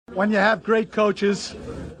When you have great coaches,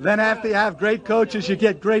 then after you have great coaches, you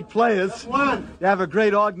get great players. You have a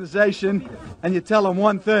great organization, and you tell them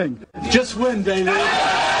one thing: just win, baby.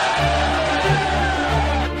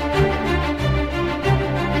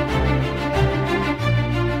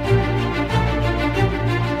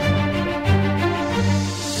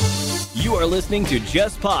 You are listening to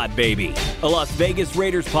Just Pod Baby, a Las Vegas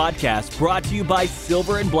Raiders podcast brought to you by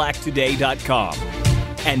silverandblacktoday.com.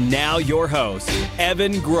 And now your host,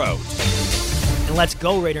 Evan Grote. And let's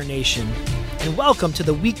go, Raider Nation. And welcome to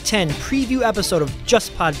the Week 10 preview episode of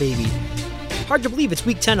Just Pod Baby. Hard to believe it's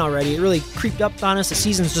Week 10 already. It really creeped up on us. The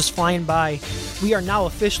season's just flying by. We are now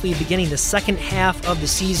officially beginning the second half of the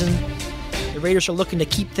season. The Raiders are looking to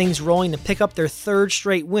keep things rolling to pick up their third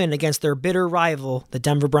straight win against their bitter rival, the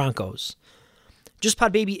Denver Broncos. Just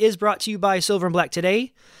Pod Baby is brought to you by Silver and Black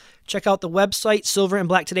Today. Check out the website,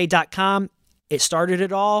 silverandblacktoday.com. It started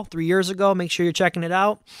it all 3 years ago. Make sure you're checking it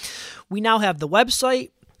out. We now have the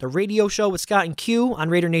website, the radio show with Scott and Q on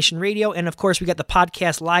Raider Nation Radio, and of course we got the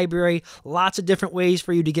podcast library. Lots of different ways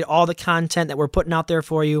for you to get all the content that we're putting out there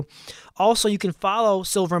for you. Also, you can follow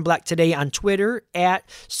Silver and Black Today on Twitter at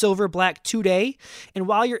SilverBlackToday. And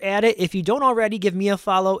while you're at it, if you don't already, give me a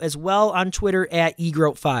follow as well on Twitter at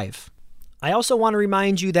eGroat5. I also want to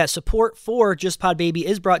remind you that support for Just Pod Baby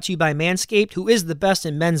is brought to you by Manscaped, who is the best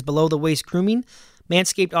in men's below-the-waist grooming.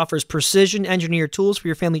 Manscaped offers precision-engineered tools for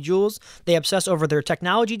your family jewels. They obsess over their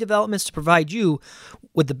technology developments to provide you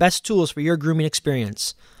with the best tools for your grooming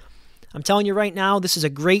experience. I'm telling you right now, this is a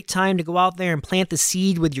great time to go out there and plant the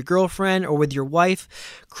seed with your girlfriend or with your wife.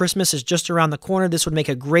 Christmas is just around the corner. This would make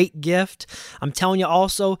a great gift. I'm telling you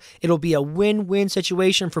also, it'll be a win-win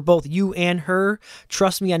situation for both you and her.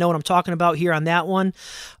 Trust me, I know what I'm talking about here on that one.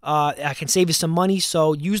 I can save you some money,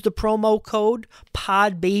 so use the promo code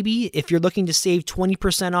PODBABY if you're looking to save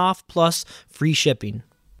 20% off plus free shipping.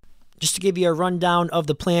 Just to give you a rundown of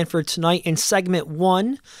the plan for tonight, in segment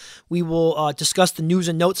 1, we will discuss the news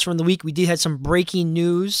and notes from the week. We did have some breaking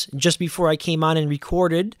news just before I came on and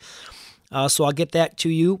recorded, so I'll get that to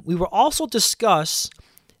you. We will also discuss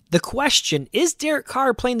the question, is Derek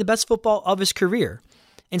Carr playing the best football of his career?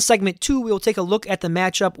 In segment 2, we will take a look at the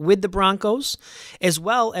matchup with the Broncos, as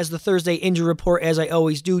well as the Thursday injury report, as I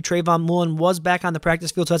always do. Trayvon Mullen was back on the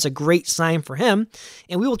practice field, so that's a great sign for him.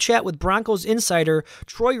 And we will chat with Broncos insider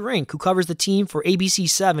Troy Rink, who covers the team for ABC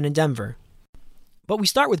 7 in Denver. But we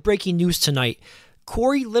start with breaking news tonight.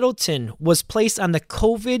 Corey Littleton was placed on the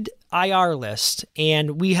COVID IR list,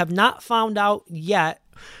 and we have not found out yet.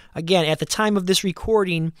 Again, at the time of this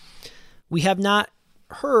recording, we have not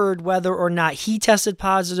heard whether or not he tested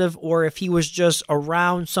positive or if he was just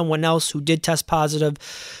around someone else who did test positive.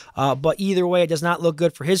 But either way, it does not look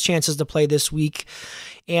good for his chances to play this week.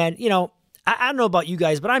 And, you know, I don't know about you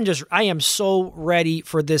guys, but I am so ready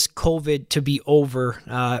for this COVID to be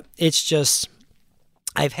over. It's just,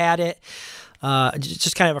 I've had it.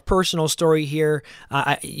 Just kind of a personal story here.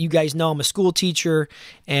 You guys know I'm a school teacher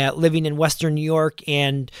living in Western New York,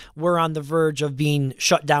 and we're on the verge of being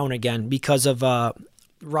shut down again because of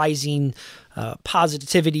rising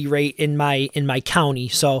positivity rate in my county.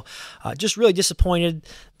 So just really disappointed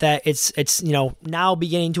that it's now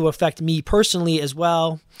beginning to affect me personally as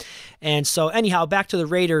well. And so anyhow, back to the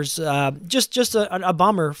Raiders. Just a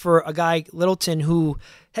bummer for a guy Littleton who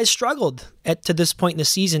has struggled to this point in the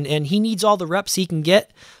season, and he needs all the reps he can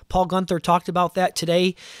get. Paul Guenther talked about that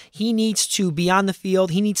today. He needs to be on the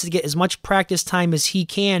field. He needs to get as much practice time as he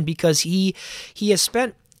can because he has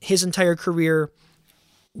spent his entire career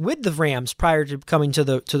with the Rams prior to coming to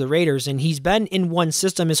the Raiders, and he's been in one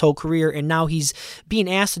system his whole career, and now he's being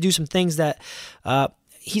asked to do some things that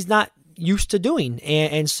he's not used to doing,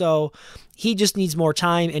 and so he just needs more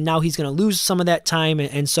time, and now he's going to lose some of that time,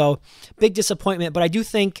 and so big disappointment. But I do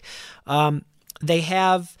think they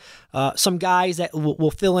have some guys that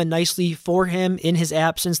will fill in nicely for him in his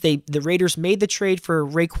absence. The Raiders made the trade for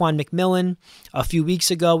Raekwon McMillan a few weeks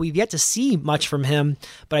ago. We've yet to see much from him,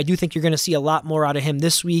 but I do think you're going to see a lot more out of him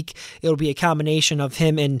this week. It'll be a combination of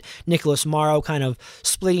him and Nicholas Morrow kind of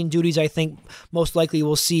splitting duties. I think most likely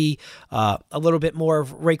we'll see a little bit more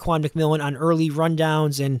of Raekwon McMillan on early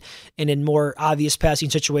rundowns, and in more obvious passing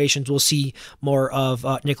situations, we'll see more of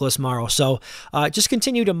Nicholas Morrow. So just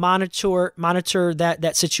continue to monitor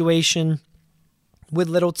that situation with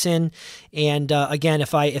Littleton, and again,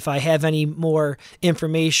 if I have any more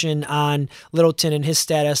information on Littleton and his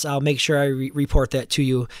status, I'll make sure I report that to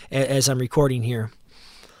you as I'm recording here.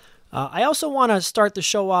 I also want to start the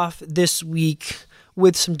show off this week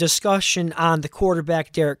with some discussion on the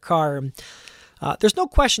quarterback Derek Carr. There's no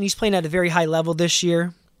question he's playing at a very high level this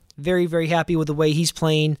year. Very, very happy with the way he's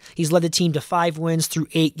playing. He's led the team to 5 wins through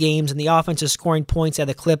 8 games, and the offense is scoring points at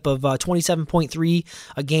a clip of 27.3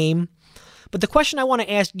 a game. But the question I want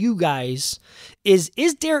to ask you guys is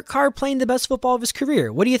Derek Carr playing the best football of his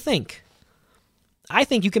career? What do you think? I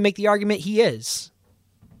think you can make the argument he is.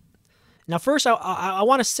 Now, first, I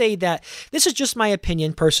want to say that this is just my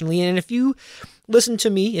opinion personally, and if you listen to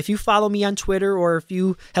me, if you follow me on Twitter, or if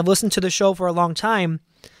you have listened to the show for a long time,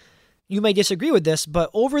 you may disagree with this, but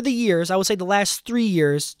over the years, I would say the last 3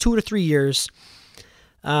 years, 2 to 3 years,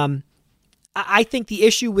 I think the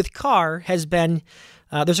issue with Carr has been,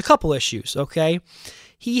 there's a couple issues, okay?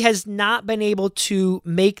 He has not been able to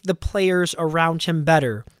make the players around him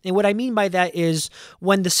better. And what I mean by that is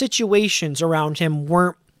when the situations around him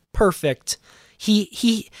weren't perfect,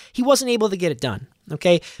 he wasn't able to get it done.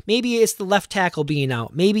 Okay, maybe it's the left tackle being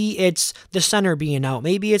out. Maybe it's the center being out.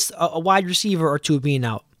 Maybe it's a wide receiver or 2 being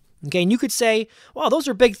out. Okay, and you could say, well, those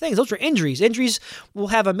are big things. Those are injuries. Injuries will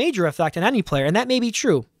have a major effect on any player, and that may be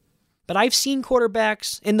true. But I've seen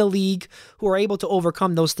quarterbacks in the league who are able to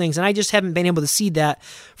overcome those things, and I just haven't been able to see that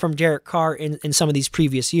from Derek Carr in some of these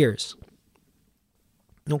previous years.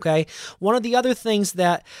 Okay, one of the other things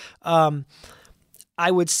that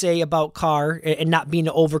I would say about Carr and not being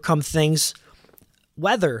able to overcome things,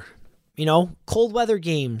 weather, cold weather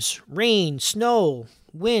games, rain, snow,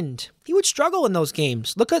 wind. He would struggle in those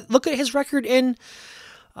games. Look at his record in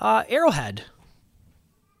Arrowhead.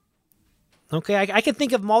 Okay, I can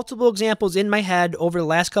think of multiple examples in my head over the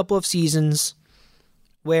last couple of seasons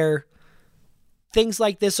where things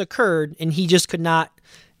like this occurred and he just could not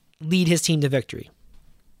lead his team to victory.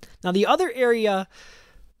 Now, the other area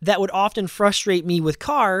that would often frustrate me with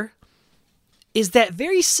Carr is that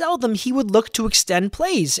very seldom he would look to extend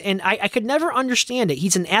plays, and I could never understand it.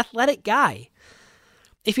 He's an athletic guy.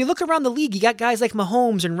 If you look around the league, you got guys like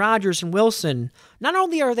Mahomes and Rodgers and Wilson. Not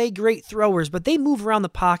only are they great throwers, but they move around the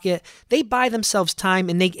pocket. They buy themselves time,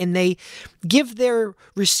 and they give their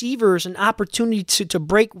receivers an opportunity to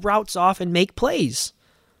break routes off and make plays.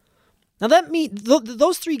 Now that means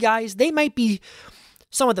those 3 guys, they might be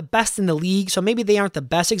some of the best in the league, so maybe they aren't the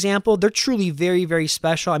best example. They're truly very, very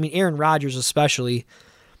special. I mean, Aaron Rodgers especially,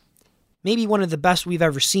 maybe one of the best we've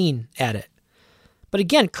ever seen at it. But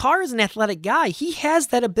again, Carr is an athletic guy. He has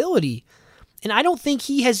that ability. And I don't think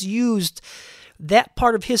he has used that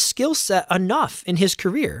part of his skill set enough in his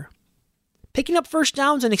career. Picking up first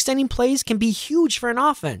downs and extending plays can be huge for an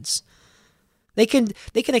offense. They can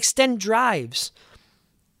extend drives.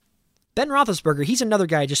 Ben Roethlisberger, he's another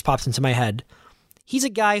guy that just pops into my head. He's a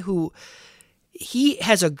guy who he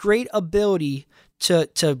has a great ability to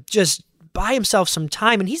just buy himself some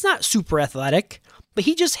time, and he's not super athletic, but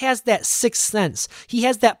he just has that sixth sense. He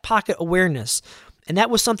has that pocket awareness, and that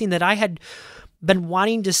was something that I had been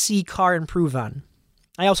wanting to see Carr improve on.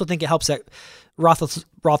 I also think it helps that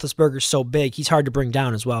Roethlisberger's so big. He's hard to bring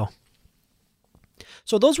down as well.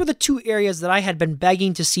 So those were the 2 areas that I had been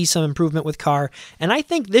begging to see some improvement with Carr, and I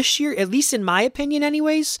think this year, at least in my opinion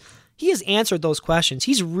anyways, he has answered those questions.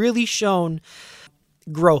 He's really shown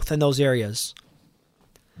growth in those areas.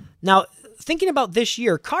 Now, thinking about this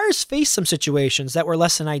year, Carr has faced some situations that were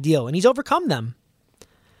less than ideal, and he's overcome them.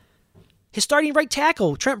 His starting right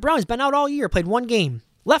tackle, Trent Brown, has been out all year, played 1 game.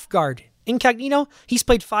 Left guard, Incognito, he's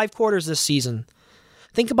played 5 quarters this season.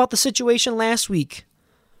 Think about the situation last week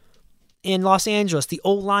in Los Angeles. The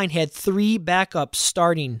O-line had 3 backups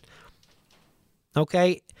starting.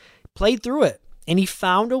 Okay? Played through it, and he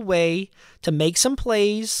found a way to make some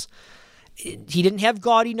plays. He didn't have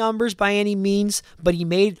gaudy numbers by any means, but he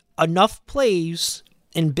made enough plays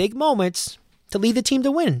in big moments to lead the team to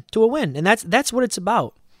a win. And that's what it's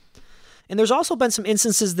about. And there's also been some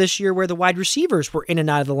instances this year where the wide receivers were in and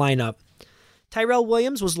out of the lineup. Tyrell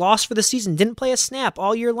Williams was lost for the season, didn't play a snap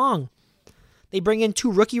all year long. They bring in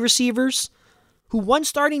 2 rookie receivers who won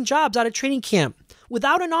starting jobs out of training camp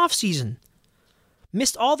without an offseason.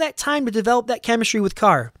 Missed all that time to develop that chemistry with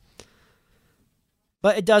Carr.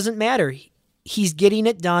 But it doesn't matter. He's getting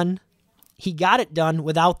it done. He got it done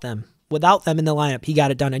without them. Without them in the lineup, he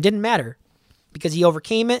got it done. It didn't matter because he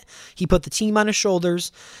overcame it. He put the team on his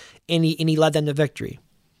shoulders, and he led them to victory.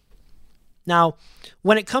 Now,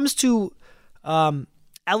 when it comes to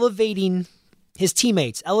elevating his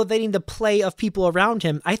teammates, elevating the play of people around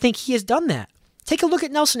him, I think he has done that. Take a look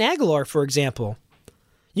at Nelson Agholor, for example.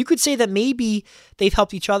 You could say that maybe they've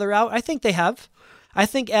helped each other out. I think they have. I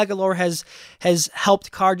think Agholor has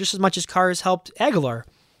helped Carr just as much as Carr has helped Agholor.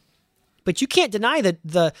 But you can't deny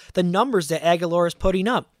the numbers that Agholor is putting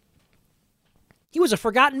up. He was a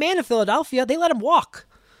forgotten man in Philadelphia. They let him walk.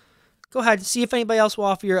 Go ahead and see if anybody else will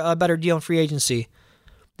offer you a better deal in free agency.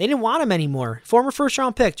 They didn't want him anymore. Former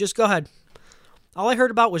first-round pick, just go ahead. All I heard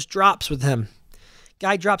about was drops with him.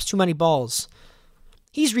 Guy drops too many balls.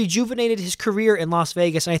 He's rejuvenated his career in Las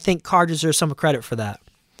Vegas, and I think Carr deserves some credit for that.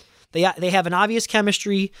 They have an obvious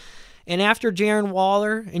chemistry, and after Darren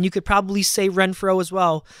Waller, and you could probably say Renfroe as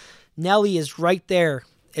well, Nelly is right there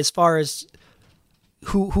as far as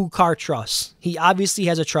who Carr trusts. He obviously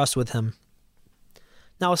has a trust with him.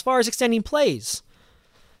 Now, as far as extending plays,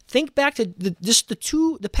 think back to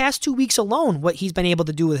the past 2 weeks alone, what he's been able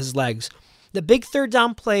to do with his legs. The big third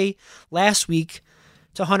down play last week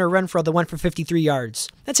to Hunter Renfroe that went for 53 yards.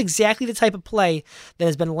 That's exactly the type of play that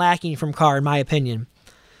has been lacking from Carr, in my opinion.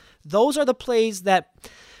 Those are the plays that,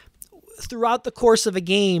 throughout the course of a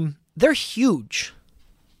game, they're huge.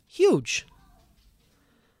 Huge.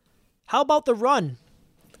 How about the run?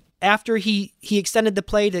 After he extended the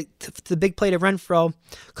play to the big play to Renfroe,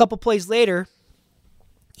 a couple plays later,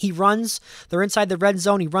 he runs. They're inside the red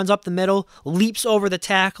zone. He runs up the middle, leaps over the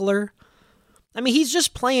tackler. I mean, he's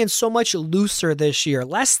just playing so much looser this year,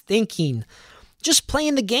 less thinking, just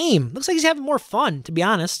playing the game. Looks like he's having more fun, to be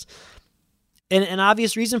honest. And an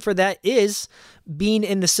obvious reason for that is being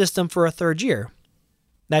in the system for a third year.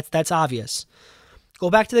 That's obvious. Go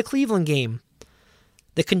back to the Cleveland game.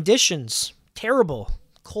 The conditions, terrible.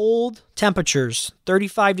 Cold temperatures,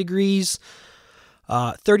 35 degrees,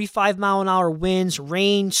 35-mile-an-hour winds,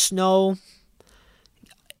 rain, snow.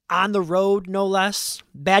 On the road, no less.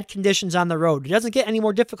 Bad conditions on the road. It doesn't get any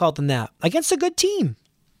more difficult than that. Against a good team.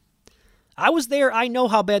 I was there. I know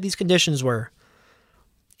how bad these conditions were.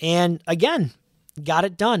 And again, got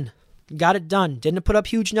it done. Got it done. Didn't put up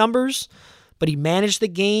huge numbers, but he managed the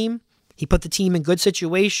game. He put the team in good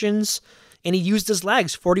situations, and he used his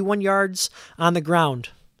legs, 41 yards on the ground.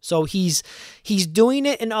 So he's doing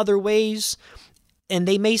it in other ways, and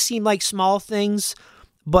they may seem like small things,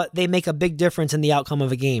 but they make a big difference in the outcome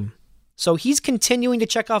of a game. So he's continuing to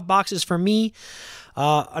check off boxes for me.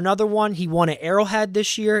 Another one, he won at Arrowhead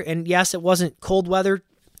this year, and yes, it wasn't cold weather,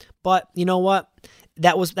 but you know what?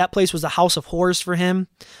 That place was a house of horrors for him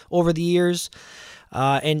over the years,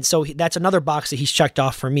 and so that's another box that he's checked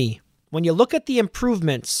off for me. When you look at the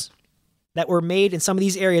improvements that were made in some of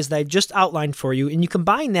these areas that I just outlined for you, and you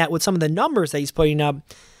combine that with some of the numbers that he's putting up,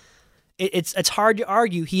 it's hard to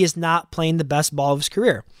argue he is not playing the best ball of his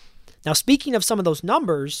career. Now, speaking of some of those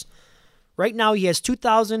numbers, right now he has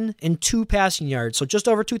 2,002 passing yards, so just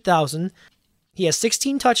over 2,000. He has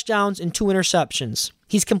 16 touchdowns and 2 interceptions.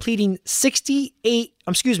 He's completing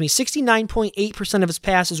 69.8% of his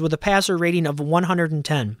passes with a passer rating of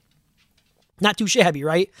 110. Not too shabby,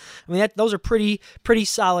 right? I mean, those are pretty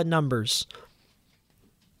solid numbers.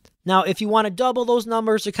 Now, if you want to double those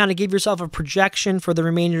numbers to kind of give yourself a projection for the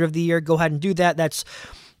remainder of the year, go ahead and do that. That's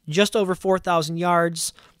just over 4,000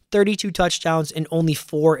 yards, 32 touchdowns, and only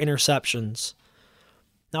 4 interceptions.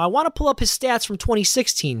 Now, I want to pull up his stats from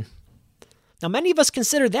 2016. Now, many of us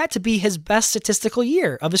consider that to be his best statistical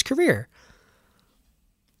year of his career.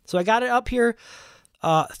 So I got it up here,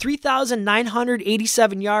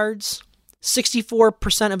 3,987 yards,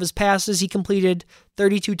 64% of his passes he completed,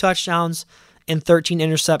 32 touchdowns, and 13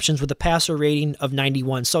 interceptions with a passer rating of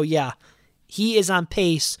 91. So yeah, he is on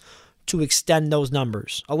pace to extend those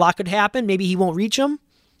numbers. A lot could happen. Maybe he won't reach them,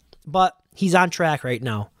 but he's on track right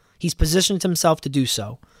now. He's positioned himself to do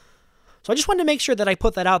so. So I just wanted to make sure that I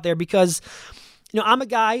put that out there because, I'm a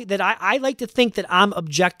guy that I like to think that I'm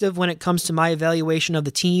objective when it comes to my evaluation of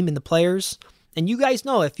the team and the players. And you guys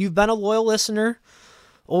know, if you've been a loyal listener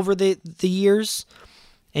over the years,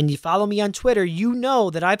 and you follow me on Twitter, you know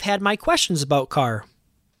that I've had my questions about Carr.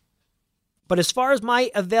 But as far as my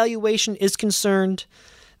evaluation is concerned,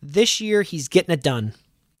 this year he's getting it done.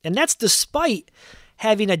 And that's despite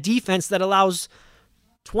having a defense that allows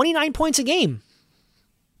 29 points a game.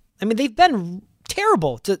 I mean, they've been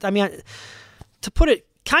terrible. To put it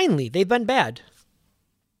kindly, they've been bad.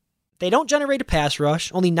 They don't generate a pass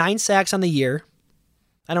rush, only 9 sacks on the year.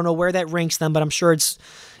 I don't know where that ranks them, but I'm sure it's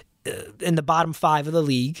in the bottom 5 of the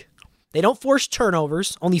league. They don't force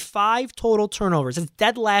turnovers, only 5 total turnovers. It's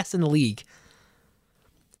dead last in the league.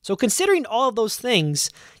 So considering all of those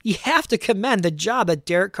things, you have to commend the job that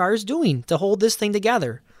Derek Carr is doing to hold this thing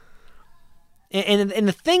together. And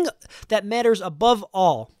the thing that matters above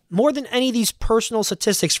all, more than any of these personal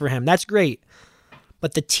statistics for him, that's great.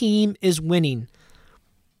 But the team is winning.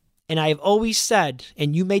 And I have always said,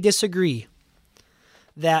 and you may disagree,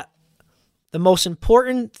 that the most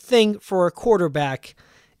important thing for a quarterback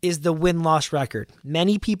is the win-loss record.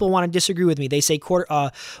 Many people want to disagree with me. They say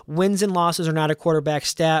wins and losses are not a quarterback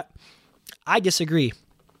stat. I disagree.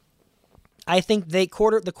 I think the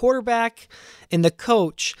quarterback and the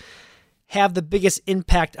coach have the biggest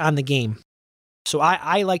impact on the game. So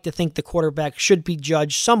I like to think the quarterback should be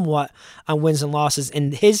judged somewhat on wins and losses,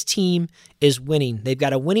 and his team is winning. They've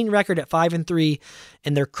got a winning record at 5-3,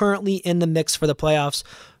 and they're currently in the mix for the playoffs.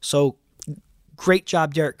 So great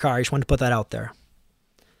job, Derek Carr. I just wanted to put that out there.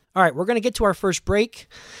 All right, we're going to get to our first break,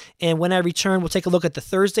 and when I return, we'll take a look at the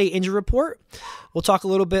Thursday injury report. We'll talk a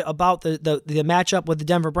little bit about the matchup with the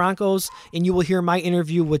Denver Broncos, and you will hear my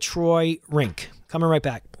interview with Troy Rink. Coming right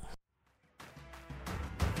back.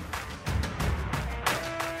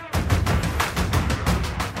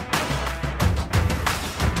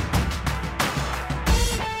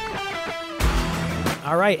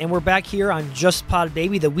 All right, and we're back here on Just Pod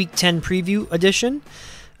Baby, the Week 10 preview edition.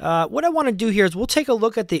 What I want to do here is we'll take a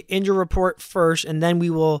look at the injury report first, and then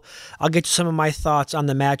I'll get to some of my thoughts on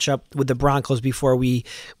the matchup with the Broncos before we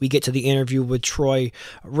get to the interview with Troy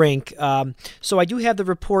Rink. So I do have the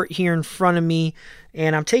report here in front of me,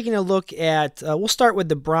 and I'm taking a look at, we'll start with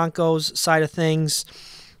the Broncos side of things.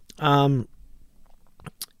 Nothing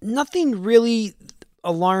really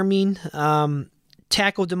alarming.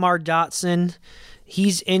 Tackle DeMar Dotson,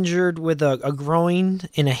 he's injured with a groin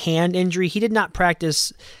and a hand injury. He did not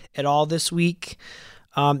practice at all this week.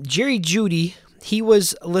 Jerry Jeudy, he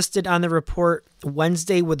was listed on the report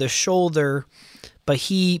Wednesday with a shoulder, but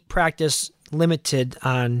he practiced limited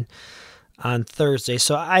on Thursday,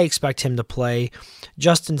 so I expect him to play.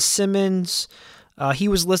 Justin Simmons, he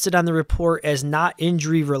was listed on the report as not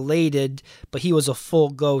injury related, but he was a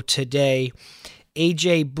full go today.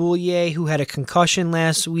 A.J. Bouye, who had a concussion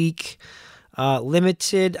last week,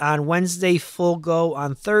 limited on Wednesday, full go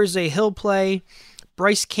on Thursday. He'll play.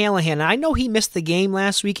 Bryce Callahan, I know he missed the game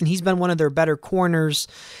last week, and he's been one of their better corners.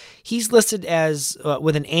 He's listed as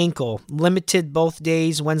with an ankle, limited both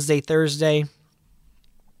days, Wednesday, Thursday.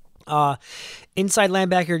 Inside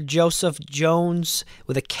linebacker Joseph Jones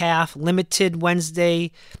with a calf, limited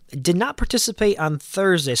Wednesday. Did not participate on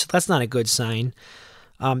Thursday, so that's not a good sign.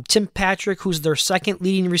 Tim Patrick, who's their second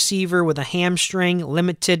leading receiver with a hamstring,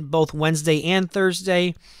 limited both Wednesday and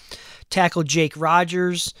Thursday. Tackle Jake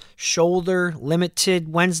Rogers, shoulder,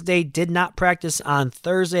 limited Wednesday, did not practice on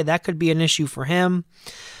Thursday. That could be an issue for him.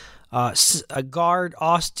 A guard,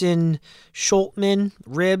 Austin Schultman,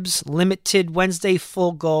 ribs, limited Wednesday,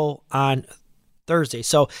 full go on Thursday.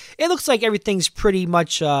 So it looks like everything's pretty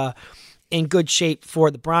much in good shape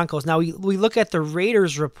for the Broncos. Now we look at the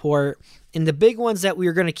Raiders report, and the big ones that we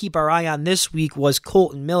were going to keep our eye on this week was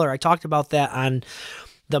Kolton Miller. I talked about that on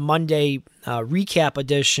the Monday recap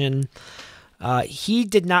edition. He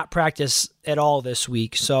did not practice at all this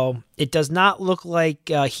week, so it does not look like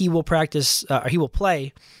he will practice or he will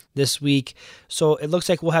play this week. So it looks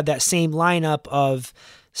like we'll have that same lineup of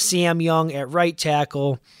Sam Young at right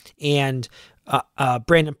tackle and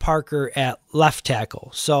Brandon Parker at left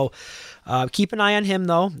tackle. So keep an eye on him,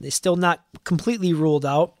 though. It's still not completely ruled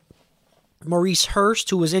out. Maurice Hurst,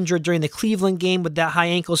 who was injured during the Cleveland game with that high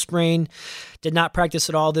ankle sprain, did not practice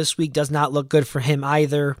at all this week. Does not look good for him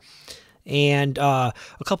either. And a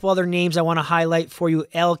couple other names I want to highlight for you.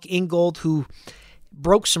 Alec Ingold, who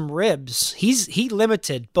broke some ribs. He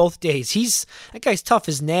limited both days. That guy's tough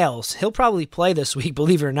as nails. He'll probably play this week,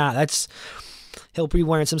 believe it or not. He'll be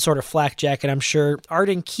wearing some sort of flak jacket, I'm sure.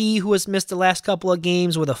 Arden Key, who has missed the last couple of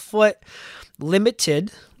games with a foot,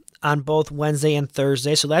 limited on both Wednesday and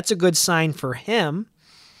Thursday, so that's a good sign for him.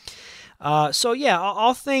 So yeah,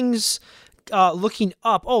 all things looking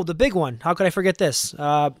up. Oh, the big one. How could I forget this?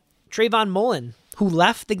 Trayvon Mullen, who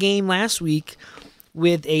left the game last week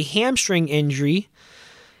with a hamstring injury,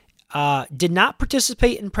 did not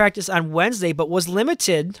participate in practice on Wednesday, but was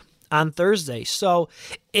limited on Thursday. So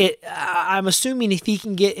I'm assuming if he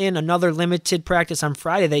can get in another limited practice on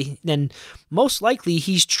Friday, then most likely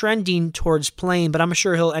he's trending towards playing, but I'm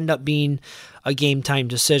sure he'll end up being a game time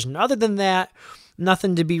decision. Other than that,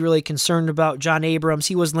 nothing to be really concerned about. John Abrams,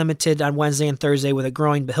 he was limited on Wednesday and Thursday with a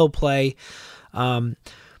groin, but he'll play.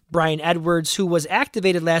 Brian Edwards, who was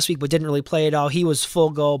activated last week but didn't really play at all, he was full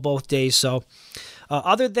go both days. So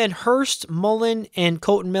other than Hurst, Mullen, and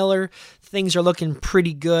Kolton Miller, things are looking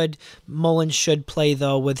pretty good. Mullen should play,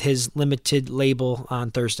 though, with his limited label on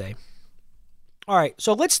Thursday. All right,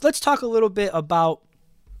 so let's talk a little bit about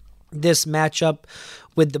this matchup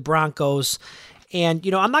with the Broncos. And,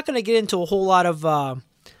 I'm not going to get into a whole lot of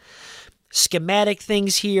schematic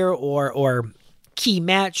things here or key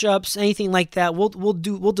matchups, anything like that.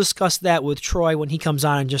 We'll discuss that with Troy when he comes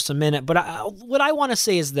on in just a minute. But what I want to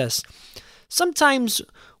say is this. Sometimes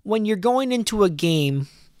when you're going into a game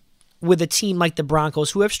with a team like the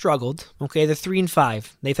Broncos, who have struggled, okay, they're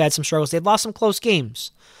 3-5. They've had some struggles. They've lost some close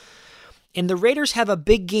games. And the Raiders have a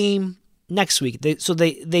big game next week.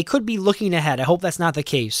 They could be looking ahead. I hope that's not the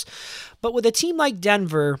case. But with a team like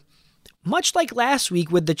Denver, much like last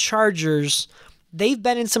week with the Chargers, they've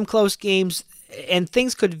been in some close games, and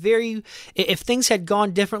things could vary. If things had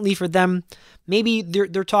gone differently for them, maybe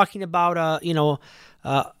they're talking about a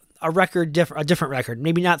different record.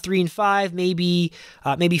 Maybe not 3-5, maybe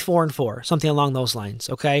 4-4, something along those lines.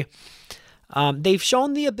 Okay, they've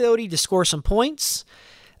shown the ability to score some points,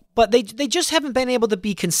 but they just haven't been able to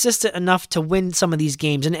be consistent enough to win some of these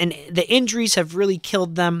games. And the injuries have really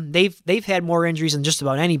killed them. They've had more injuries than just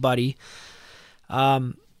about anybody.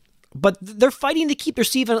 But they're fighting to keep their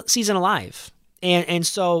season alive. And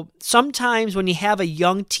so sometimes when you have a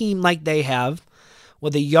young team like they have,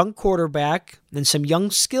 with a young quarterback and some young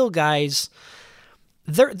skill guys,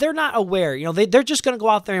 they're not aware. They're just going to go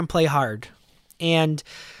out there and play hard. And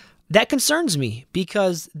that concerns me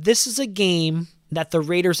because this is a game that the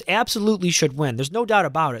Raiders absolutely should win. There's no doubt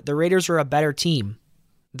about it. The Raiders are a better team.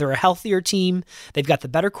 They're a healthier team. They've got the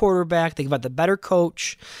better quarterback. They've got the better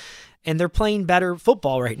coach. And they're playing better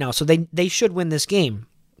football right now. So they should win this game.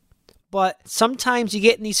 But sometimes you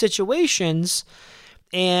get in these situations,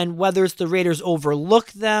 and whether it's the Raiders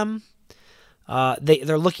overlook them,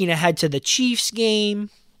 they're looking ahead to the Chiefs game,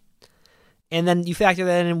 and then you factor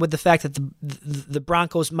that in with the fact that the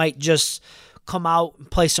Broncos might just come out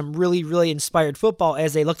and play some really, really inspired football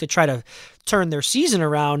as they look to try to turn their season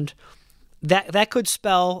around. That could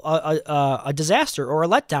spell a disaster or a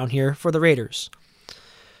letdown here for the Raiders.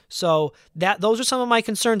 So those are some of my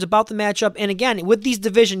concerns about the matchup. And again, with these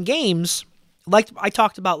division games, like I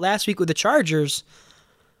talked about last week with the Chargers,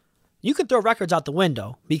 you can throw records out the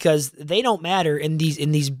window because they don't matter in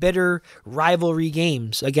these bitter rivalry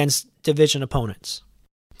games against division opponents.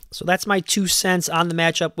 So that's my 2 cents on the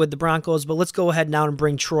matchup with the Broncos. But let's go ahead now and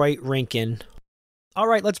bring Troy Rink in. All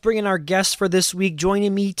right, let's bring in our guest for this week.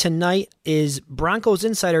 Joining me tonight is Broncos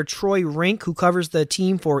insider Troy Rink, who covers the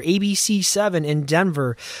team for ABC7 in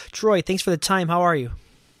Denver. Troy, thanks for the time. How are you?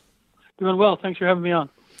 Doing well. Thanks for having me on.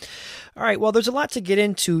 All right, well, there's a lot to get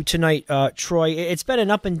into tonight, Troy. It's been an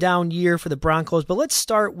up and down year for the Broncos, but let's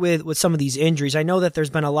start with some of these injuries. I know that there's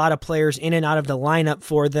been a lot of players in and out of the lineup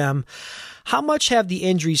for them. How much have the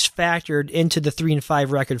injuries factored into the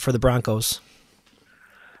 3-5 record for the Broncos?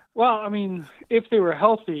 Well, I mean, if they were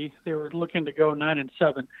healthy, they were looking to go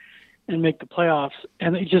 9-7 and make the playoffs,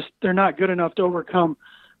 and they're not good enough to overcome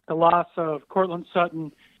the loss of Cortland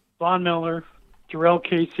Sutton, Von Miller, Jarrell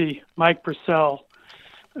Casey, Mike Purcell.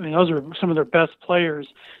 I mean, those are some of their best players.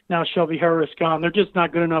 Now Shelby Harris gone. They're just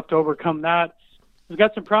not good enough to overcome that. They've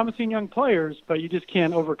got some promising young players, but you just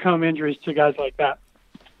can't overcome injuries to guys like that.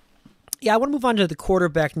 Yeah, I want to move on to the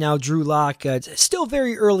quarterback now, Drew Lock. Still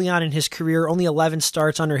very early on in his career, only 11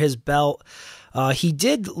 starts under his belt. He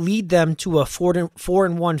did lead them to a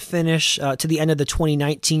 4-1 finish to the end of the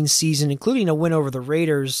 2019 season, including a win over the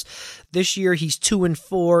Raiders. This year, he's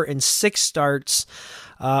 2-4 in 6 starts.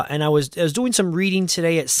 And I was doing some reading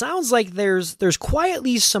today. It sounds like there's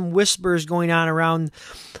quietly some whispers going on around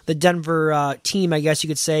the Denver team, I guess you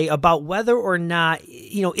could say, about whether or not,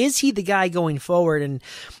 is he the guy going forward? And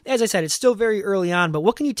as I said, it's still very early on, but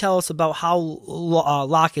what can you tell us about how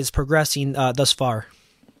Locke is progressing thus far?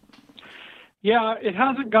 Yeah, it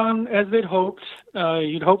hasn't gone as they'd hoped.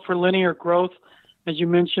 You'd hope for linear growth. As you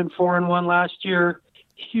mentioned, 4-1 last year.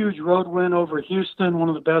 Huge road win over Houston, one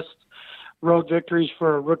of the best road victories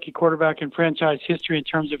for a rookie quarterback in franchise history in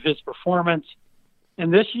terms of his performance.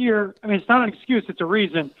 And this year, I mean, it's not an excuse, it's a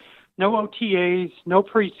reason. No OTAs, no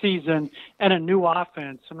preseason, and a new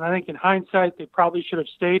offense. I mean, I think in hindsight, they probably should have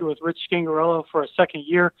stayed with Rich Scangarello for a second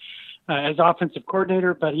year as offensive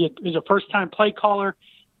coordinator, but he was a first-time play caller.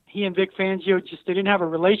 He and Vic Fangio they didn't have a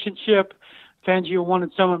relationship. Fangio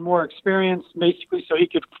wanted someone more experienced, basically, so he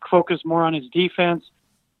could focus more on his defense.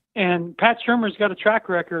 And Pat Shurmur's got a track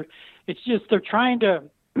record. It's just they're trying to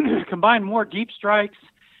combine more deep strikes,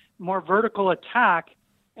 more vertical attack,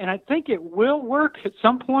 and I think it will work at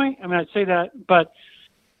some point. I mean, I'd say that, but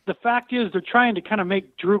the fact is they're trying to kind of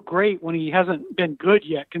make Drew great when he hasn't been good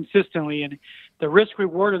yet consistently. And the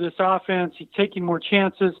risk-reward of this offense, he's taking more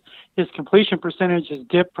chances. His completion percentage has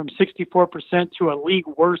dipped from 64% to a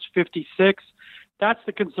league-worst 56%. That's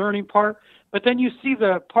the concerning part. But then you see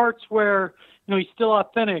the parts where, he's still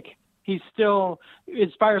authentic. He still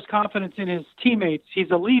inspires confidence in his teammates. He's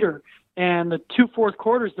a leader. And the 2 fourth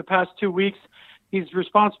quarters the past 2 weeks, he's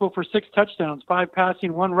responsible for 6 touchdowns, 5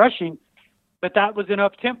 passing, 1 rushing. But that was in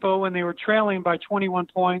up-tempo when they were trailing by 21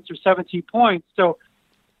 points or 17 points. So,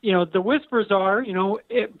 the whispers are,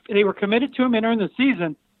 they were committed to him entering the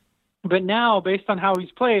season. But now, based on how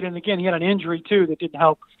he's played, and again, he had an injury too that didn't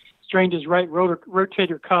help strained his right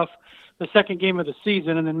rotator cuff the second game of the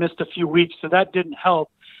season and then missed a few weeks, so that didn't help.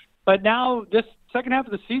 But now this second half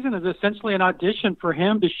of the season is essentially an audition for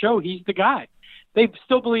him to show he's the guy. They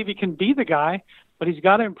still believe he can be the guy, but he's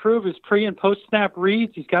got to improve his pre- and post-snap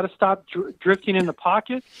reads. He's got to stop drifting in the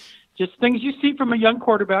pocket. Just things you see from a young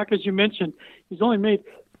quarterback, as you mentioned. He's only made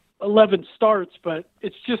 11 starts, but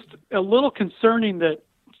it's just a little concerning that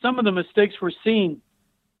some of the mistakes we're seeing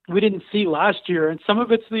we didn't see last year. And some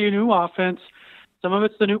of it's the new offense, some of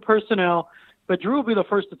it's the new personnel. But Drew will be the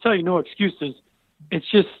first to tell you no excuses. It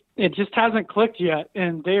just hasn't clicked yet,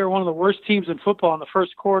 and they are one of the worst teams in football in the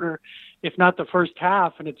first quarter, if not the first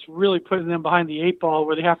half, and it's really putting them behind the eight ball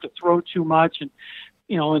where they have to throw too much and,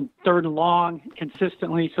 in third and long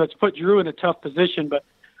consistently. So it's put Drew in a tough position, but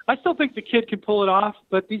I still think the kid can pull it off,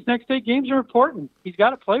 but these next 8 games are important. He's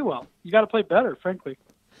got to play well. He's got to play better, frankly.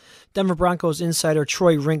 Denver Broncos insider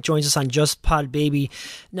Troy Rink joins us on Just Pod Baby.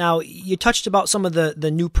 Now, you touched about some of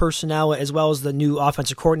the new personnel as well as the new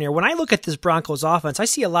offensive coordinator. When I look at this Broncos offense, I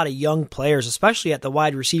see a lot of young players, especially at the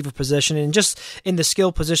wide receiver position and just in the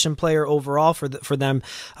skill position player overall for them.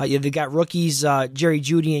 They got rookies, Jerry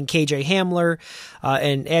Jeudy and KJ Hamler.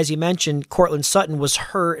 And as you mentioned, Courtland Sutton was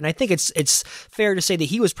hurt. And I think it's fair to say that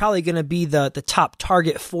he was probably going to be the top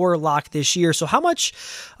target for Locke this year. So how much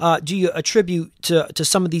do you attribute to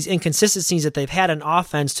some of these inconsistencies that they've had in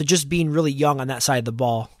offense to just being really young on that side of the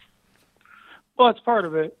ball? Well, it's part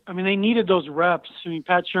of it. I mean, they needed those reps. I mean,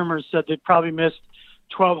 Pat Shurmur said they'd probably missed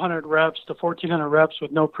 1,200 reps to 1,400 reps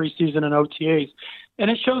with no preseason and OTAs.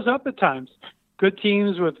 And it shows up at times. Good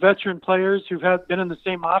teams with veteran players who've been in the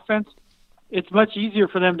same offense, it's much easier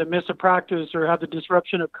for them to miss a practice or have the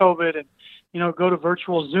disruption of COVID and, go to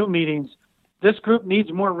virtual Zoom meetings. This group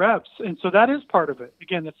needs more reps. And so that is part of it.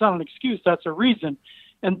 Again, that's not an excuse. That's a reason.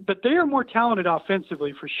 But they are more talented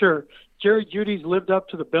offensively for sure. Jerry Jeudy's lived up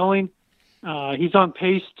to the billing. He's on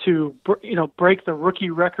pace to, break the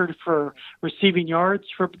rookie record for receiving yards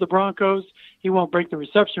for the Broncos. He won't break the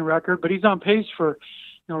reception record, but he's on pace for,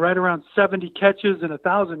 right around 70 catches and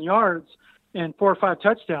 1,000 yards and 4 or 5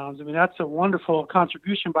 touchdowns. I mean, that's a wonderful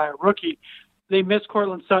contribution by a rookie. They missed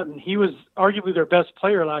Courtland Sutton. He was arguably their best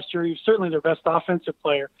player last year. He was certainly their best offensive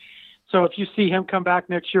player. So if you see him come back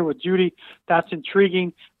next year with Jeudy, that's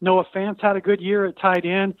intriguing. Noah Fant's had a good year at tight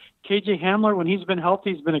end. KJ Hamler, when he's been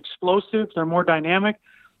healthy, he's been explosive. They're more dynamic.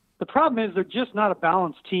 The problem is they're just not a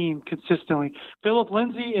balanced team consistently. Phillip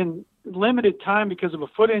Lindsay, in limited time because of a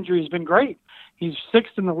foot injury, has been great. He's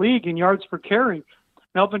 6th in the league in yards per carry.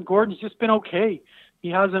 Melvin Gordon's just been okay. He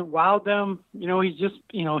hasn't wowed them. He's just,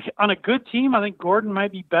 on a good team, I think Gordon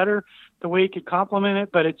might be better the way he could complement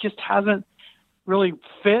it, but it just hasn't really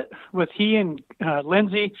fit with he and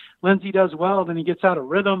Lindsay. Lindsay does well, then he gets out of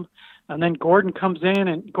rhythm, and then Gordon comes in,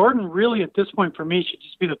 and Gordon really at this point for me should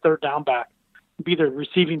just be the third down back, be the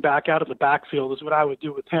receiving back out of the backfield is what I would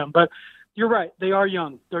do with him. But you're right, they are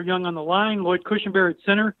young. They're young on the line. Lloyd Cushenberry at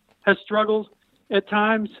center has struggled at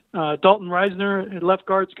times. Dalton Reisner at left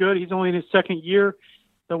guard's good. He's only in his second year.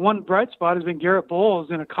 The one bright spot has been Garrett Bowles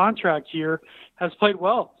in a contract year, has played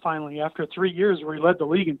well finally after 3 years where he led the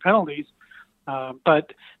league in penalties.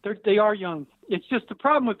 But they are young. It's just the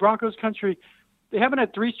problem with Broncos country. They haven't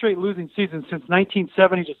had 3 straight losing seasons since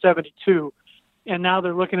 1970 to 72. And now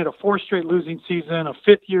they're looking at a 4th straight losing season, a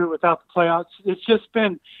 5th year without the playoffs. It's just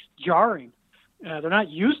been jarring. They're not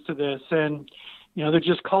used to this. And, they're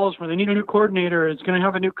just calls where they need a new coordinator. It's going to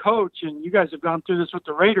have a new coach. And you guys have gone through this with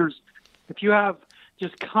the Raiders. If you have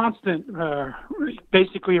just constant,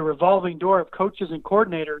 basically a revolving door of coaches and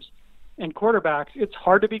coordinators and quarterbacks, it's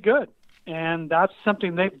hard to be good. And that's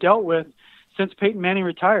something they've dealt with since Peyton Manning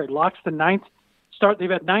retired. Locke's the 9th start. They've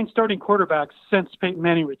had 9 starting quarterbacks since Peyton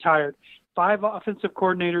Manning retired. 5 offensive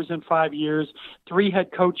coordinators in 5 years, 3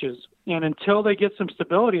 head coaches. And until they get some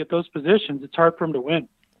stability at those positions, it's hard for them to win.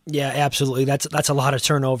 Yeah, absolutely. That's a lot of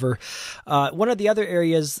turnover. One of the other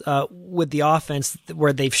areas with the offense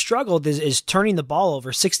where they've struggled is turning the ball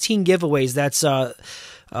over. 16 giveaways. That's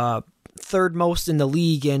third most in the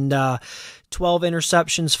league, and 12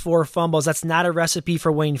 interceptions, 4 fumbles. That's not a recipe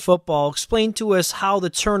for winning football. Explain to us how the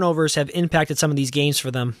turnovers have impacted some of these games for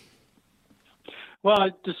them. Well,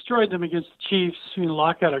 it destroyed them against the Chiefs.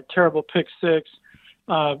 Locke had a terrible pick 6.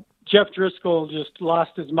 Jeff Driscoll just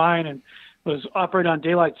lost his mind and was operating on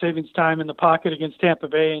daylight savings time in the pocket against Tampa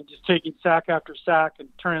Bay and just taking sack after sack and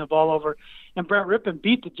turning the ball over. And Brett Rippon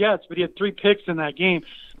beat the Jets, but he had 3 picks in that game.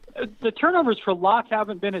 The turnovers for Locke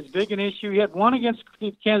haven't been as big an issue. He had 1 against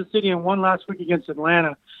Kansas City and 1 last week against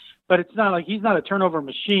Atlanta, but it's not like he's not a turnover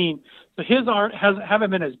machine. So his haven't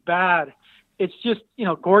been as bad it's just,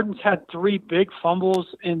 Gordon's had 3 big fumbles,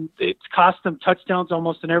 and it's cost them touchdowns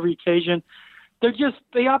almost on every occasion.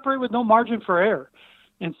 They operate with no margin for error.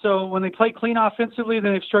 And so when they play clean offensively,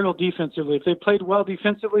 then they've struggled defensively. If they played well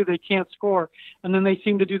defensively, they can't score. And then they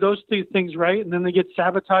seem to do those 2 things right, and then they get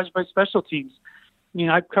sabotaged by special teams.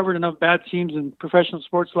 I've covered enough bad teams in professional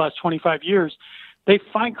sports the last 25 years. They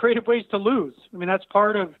find creative ways to lose. That's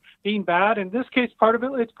part of being bad. In this case,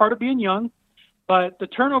 it's part of being young. But the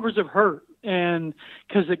turnovers have hurt. And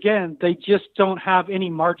because, again, they just don't have any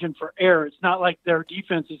margin for error. It's not like their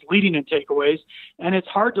defense is leading in takeaways. And it's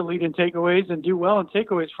hard to lead in takeaways and do well in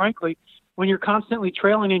takeaways, frankly, when you're constantly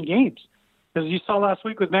trailing in games. Because you saw last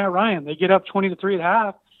week with Matt Ryan, they get up 20-3 at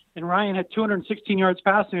half, and Ryan had 216 yards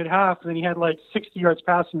passing at half, and then he had like 60 yards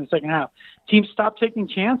passing in the second half. Teams stopped taking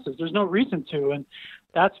chances. There's no reason to. And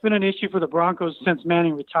that's been an issue for the Broncos since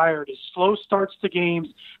Manning retired, is slow starts to games,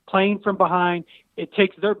 playing from behind. It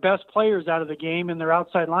takes their best players out of the game and their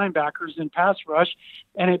outside linebackers in pass rush,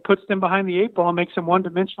 and it puts them behind the 8 ball and makes them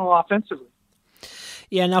one-dimensional offensively.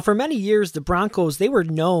 Yeah, now for many years, the Broncos, they were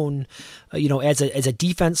known, as a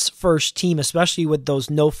defense-first team, especially with those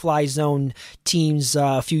no-fly zone teams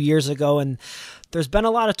a few years ago, and there's been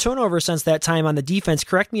a lot of turnover since that time on the defense.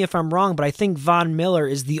 Correct me if I'm wrong, but I think Von Miller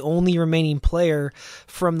is the only remaining player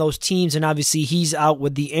from those teams, and obviously he's out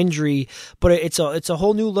with the injury. But it's a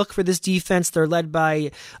whole new look for this defense. They're led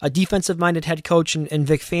by a defensive-minded head coach in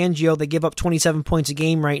Vic Fangio. They give up 27 points a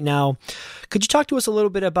game right now. Could you talk to us a little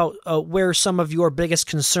bit about where some of your biggest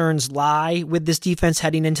concerns lie with this defense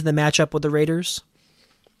heading into the matchup with the Raiders?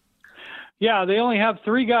 Yeah, they only have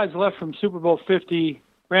 3 guys left from Super Bowl 50.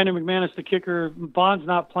 Brandon McManus, the kicker. Bond's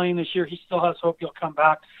not playing this year. He still has hope he'll come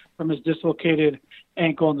back from his dislocated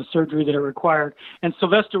ankle and the surgery that it required. And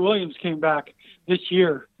Sylvester Williams came back this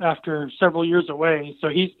year after several years away, so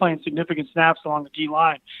he's playing significant snaps along the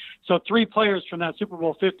D-line. So 3 players from that Super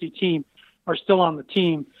Bowl 50 team are still on the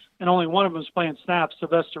team, and only one of them is playing snaps,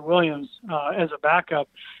 Sylvester Williams, as a backup.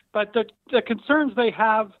 But the concerns they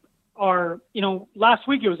have are, last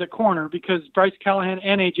week it was at corner because Bryce Callahan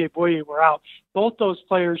and A.J. Boye were out. Both those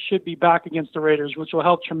players should be back against the Raiders, which will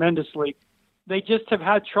help tremendously. They just have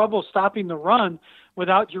had trouble stopping the run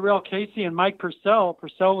without Jarrell Casey and Mike Purcell.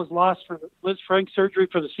 Purcell was lost for Liz Frank surgery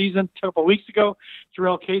for the season a couple of weeks ago.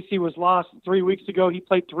 Jarrell Casey was lost 3 weeks ago. He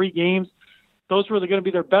played 3 games. Those were going to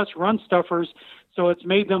be their best run stuffers, so it's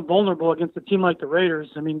made them vulnerable against a team like the Raiders.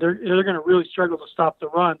 They're going to really struggle to stop the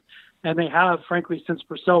run. And they have, frankly, since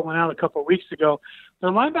Purcell went out a couple of weeks ago. Their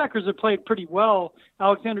linebackers have played pretty well.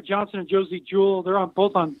 Alexander Johnson and Josie Jewell, they're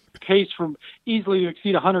both on pace from easily to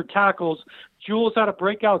exceed 100 tackles. Jewell's had a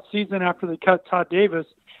breakout season after they cut Todd Davis.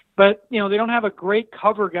 But, they don't have a great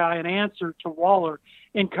cover guy, an answer to Waller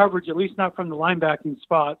in coverage, at least not from the linebacking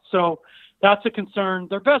spot. So that's a concern.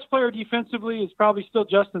 Their best player defensively is probably still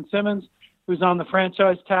Justin Simmons, who's on the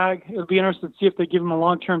franchise tag. It'll be interesting to see if they give him a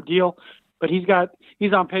long-term deal. But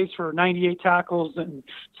he's on pace for 98 tackles and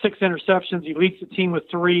 6 interceptions. He leads the team with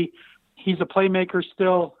 3. He's a playmaker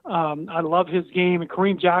still. I love his game. And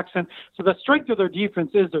Kareem Jackson. So the strength of their defense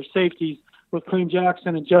is their safeties with Kareem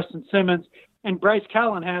Jackson and Justin Simmons. And Bryce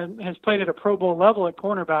Callahan has played at a Pro Bowl level at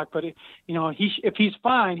cornerback. But, if he's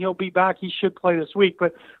fine, he'll be back. He should play this week.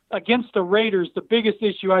 But against the Raiders, the biggest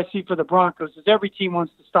issue I see for the Broncos is every team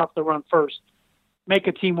wants to stop the run first, make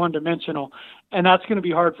a team one-dimensional. And that's going to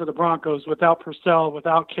be hard for the Broncos without Purcell,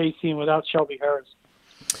 without Casey, and without Shelby Harris.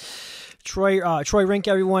 Troy Rink,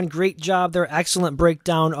 everyone, great job there. Excellent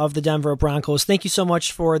breakdown of the Denver Broncos. Thank you so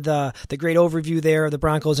much for the great overview there of the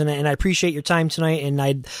Broncos, and I appreciate your time tonight, and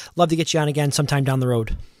I'd love to get you on again sometime down the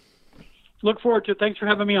road. Look forward to it. Thanks for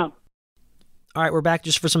having me on. All right, we're back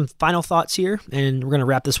just for some final thoughts here, and we're going to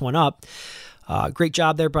wrap this one up. Great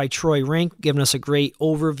job there by Troy Rink, giving us a great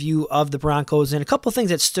overview of the Broncos, and a couple of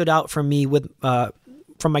things that stood out from me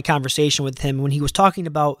from my conversation with him when he was talking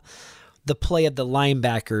about the play of the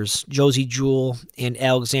linebackers, Josie Jewell and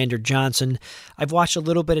Alexander Johnson. I've watched a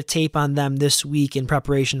little bit of tape on them this week in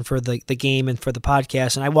preparation for the game and for the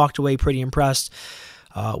podcast, and I walked away pretty impressed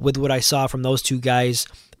with what I saw from those 2 guys.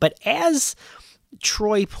 But as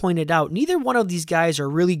Troy pointed out, neither one of these guys are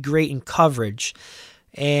really great in coverage.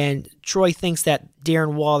 And Troy thinks that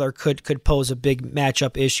Darren Waller could pose a big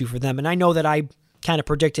matchup issue for them. And I know that I kind of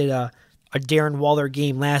predicted a Darren Waller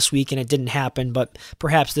game last week and it didn't happen, but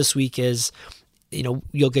perhaps this week is,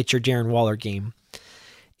 you'll get your Darren Waller game.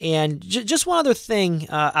 And just one other thing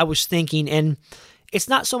I was thinking, and it's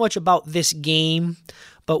not so much about this game,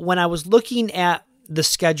 but when I was looking at the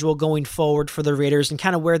schedule going forward for the Raiders and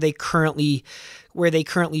kind of where they currently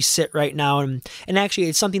sit right now. And actually,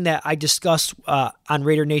 it's something that I discussed on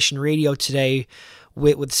Raider Nation Radio today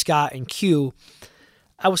with Scott and Q,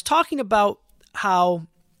 I was talking about how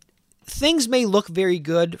things may look very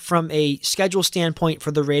good from a schedule standpoint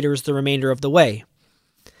for the Raiders the remainder of the way.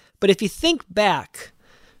 But if you think back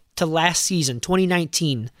to last season,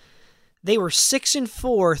 2019, they were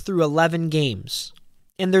 6-4 through 11 games.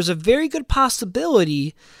 And there's a very good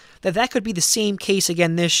possibility that could be the same case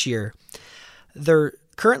again this year. They're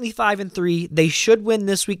currently 5-3. They should win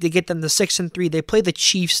this week to get them to 6-3. They play the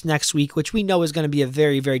Chiefs next week, which we know is going to be a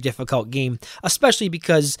very, very difficult game, especially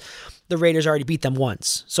because the Raiders already beat them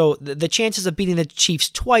once. So the chances of beating the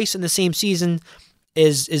Chiefs twice in the same season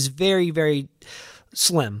is very, very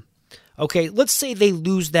slim. Okay, let's say they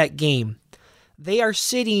lose that game. They are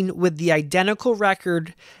sitting with the identical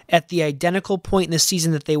record at the identical point in the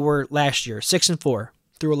season that they were last year, 6-4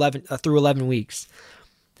 through 11 weeks.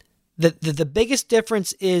 The biggest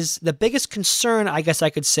difference is, the biggest concern, I guess I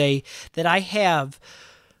could say, that I have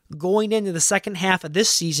going into the second half of this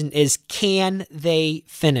season is, can they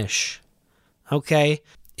finish? Okay,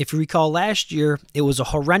 if you recall last year, it was a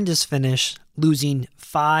horrendous finish, losing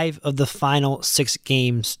 5 of the final 6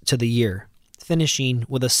 games to the year, finishing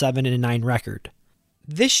with a 7-9 record.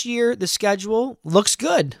 This year, the schedule looks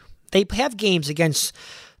good. They have games against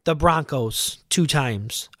the Broncos 2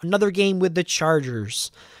 times, another game with the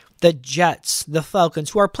Chargers, the Jets, the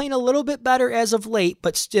Falcons, who are playing a little bit better as of late,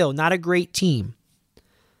 but still not a great team.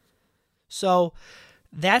 So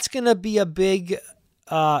that's going to be a big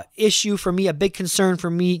issue for me, a big concern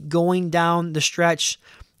for me going down the stretch.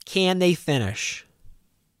 Can they finish?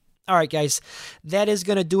 All right, guys, that is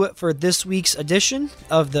going to do it for this week's edition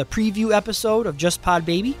of the preview episode of Just Pod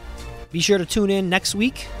Baby. Be sure to tune in next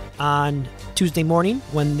week on Tuesday morning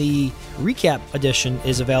when the recap edition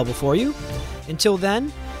is available for you. Until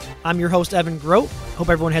then, I'm your host, Evan Grote. Hope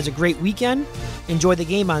everyone has a great weekend. Enjoy the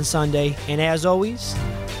game on Sunday. And as always,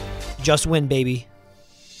 just win, baby.